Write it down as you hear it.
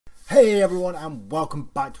Hey everyone, and welcome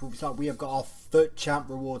back to Ubisoft. We have got our FUT Champ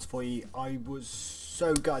rewards for you. I was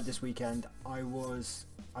so gutted this weekend. I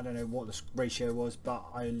don't know what the ratio was, but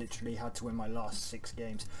I literally had to win my last 6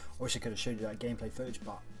 games. I wish I could have showed you that gameplay footage,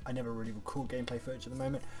 but I never really record gameplay footage at the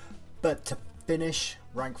moment. But to finish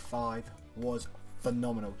rank 5 was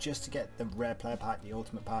phenomenal. Just to get the rare player pack, the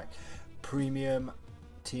ultimate pack, premium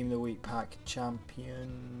team of the week pack,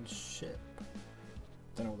 championship.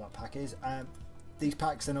 Don't know what that pack is. These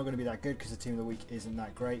packs are not going to be that good because the team of the week isn't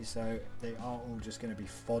that great, so they are all just going to be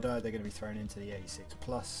fodder. They're going to be thrown into the 86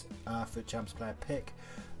 plus FUT Champs player pick.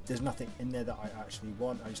 There's nothing in there that I actually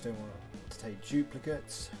want. I just don't want to take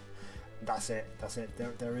duplicates. That's it.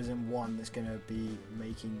 There isn't one that's going to be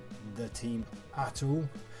making the team at all.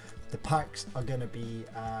 The packs are going to be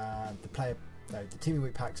the team of the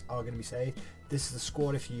week packs are going to be saved. This is the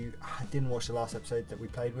squad. If you didn't watch the last episode that we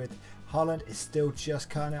played with, Haaland is still just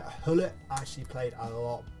kind of. Hullet actually played a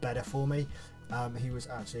lot better for me. He was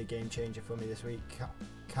actually a game changer for me this week.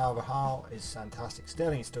 Carvajal is fantastic.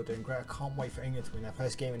 Sterling is still doing great. I can't wait for England to win their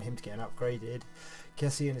first game and him to get an upgraded.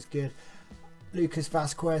 Kessian is good. Lucas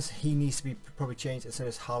Vazquez, he needs to be probably changed, and so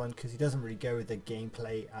does Haaland, because he doesn't really go with the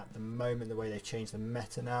gameplay at the moment. The way they've changed the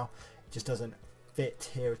meta now, it just doesn't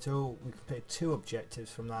fit here at all. We can play 2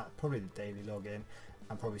 objectives from that, probably the daily login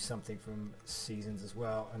and probably something from seasons as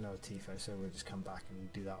well. Another TIFO, so we'll just come back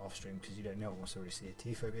and do that off stream because you don't know once already see a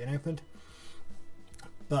TIFO being opened.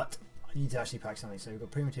 But I need to actually pack something. So we've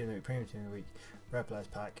got premium team of the week, premium team of the week, rare players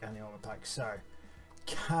pack and the ultimate pack. So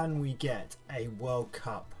can we get a World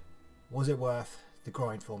Cup? Was it worth the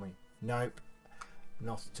grind for me? Nope,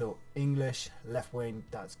 not at all. English left wing,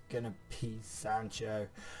 that's gonna be Sancho.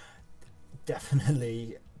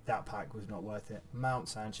 Definitely that pack was not worth it. Mount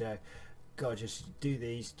Sancho, gotta just do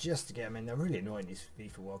these just to get them in. They're really annoying, these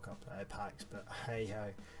FIFA World Cup packs, but hey ho,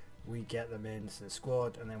 we get them into the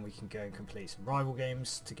squad, and then we can go and complete some rival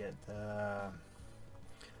games to get the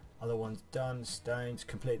other ones done. Stones,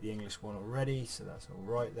 complete the English one already, so that's all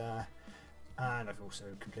right there. And I've also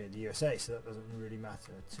completed the USA, so that doesn't really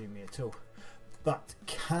matter to me at all. But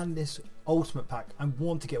can this ultimate pack, I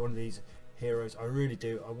want to get one of these heroes, I really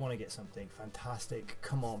do. I want to get something fantastic.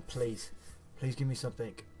 Come on, please give me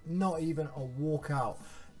something. Not even a walkout.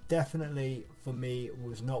 Definitely for me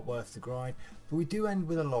was not worth the grind. But we do end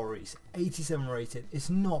with a Lloris, 87 rated. It's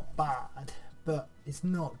not bad, but it's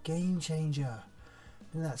not game changer.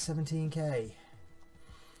 And that's 17k.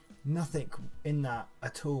 Nothing in that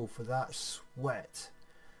at all for that sweat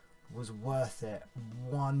was worth it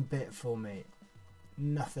one bit for me.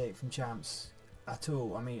 Nothing from champs at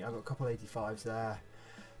all. I mean, I've got a couple 85s there.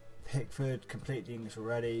 Pickford, completely English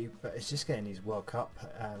already, but it's just getting these World Cup,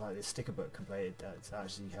 like this sticker book completed, that's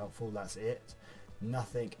actually helpful. That's it.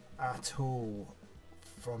 Nothing at all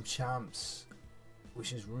from champs,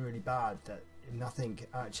 which is really bad. That nothing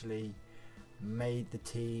actually made the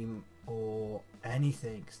team or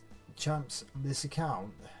anything. Champs, this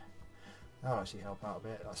account, that'll actually help out a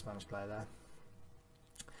bit. That Spanish player there.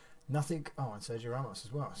 Nothing. Oh, and Sergio Ramos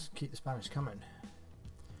as well. So keep the Spanish coming.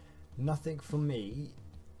 Nothing for me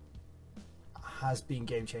has been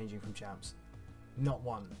game changing from champs. Not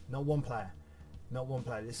one player. Not one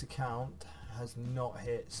player. This account has not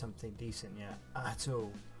hit something decent yet at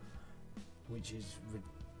all, which is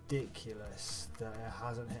ridiculous that it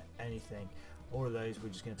hasn't hit anything. All of those we're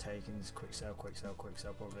just going to take in this quick sell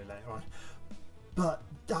probably later on. But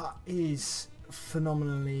that is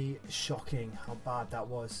phenomenally shocking how bad that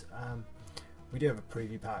was. We do have a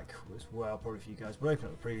preview pack as well, probably for you guys. We'll open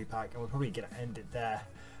up the preview pack and we're probably going to end it there.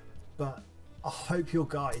 But I hope your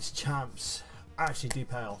guys' champs actually do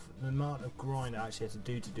pay off. The amount of grind I actually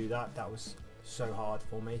had to do that was so hard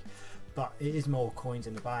for me. But it is more coins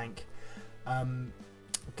in the bank.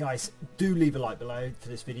 Guys, do leave a like below for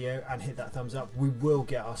this video and hit that thumbs up. We will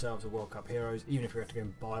get ourselves a World Cup Heroes, even if we have to go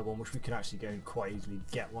and buy one, which we can actually go and quite easily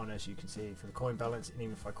get one, as you can see, for the coin balance. And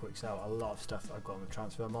even if I quick sell a lot of stuff that I've got on the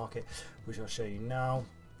transfer market, which I'll show you now.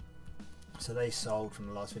 So they sold from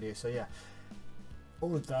the last video. So yeah,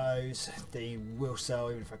 all of those they will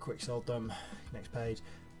sell even if I quick sold them. Next page,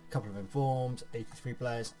 a couple of informed, 83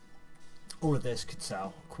 players. All of this could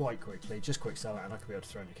sell quite quickly. Just quick sell it and I could be able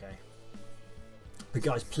to 300k. But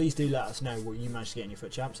guys, please do let us know what you managed to get in your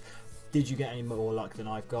FUT Champs. Did you get any more luck than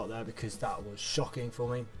I've got there? Because that was shocking for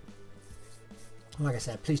me. Like I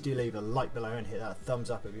said, please do leave a like below and hit that thumbs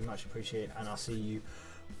up. It would be much appreciated. And I'll see you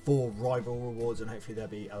for rival rewards, and hopefully they'll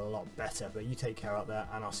be a lot better. But you take care out there,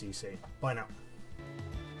 and I'll see you soon. Bye now.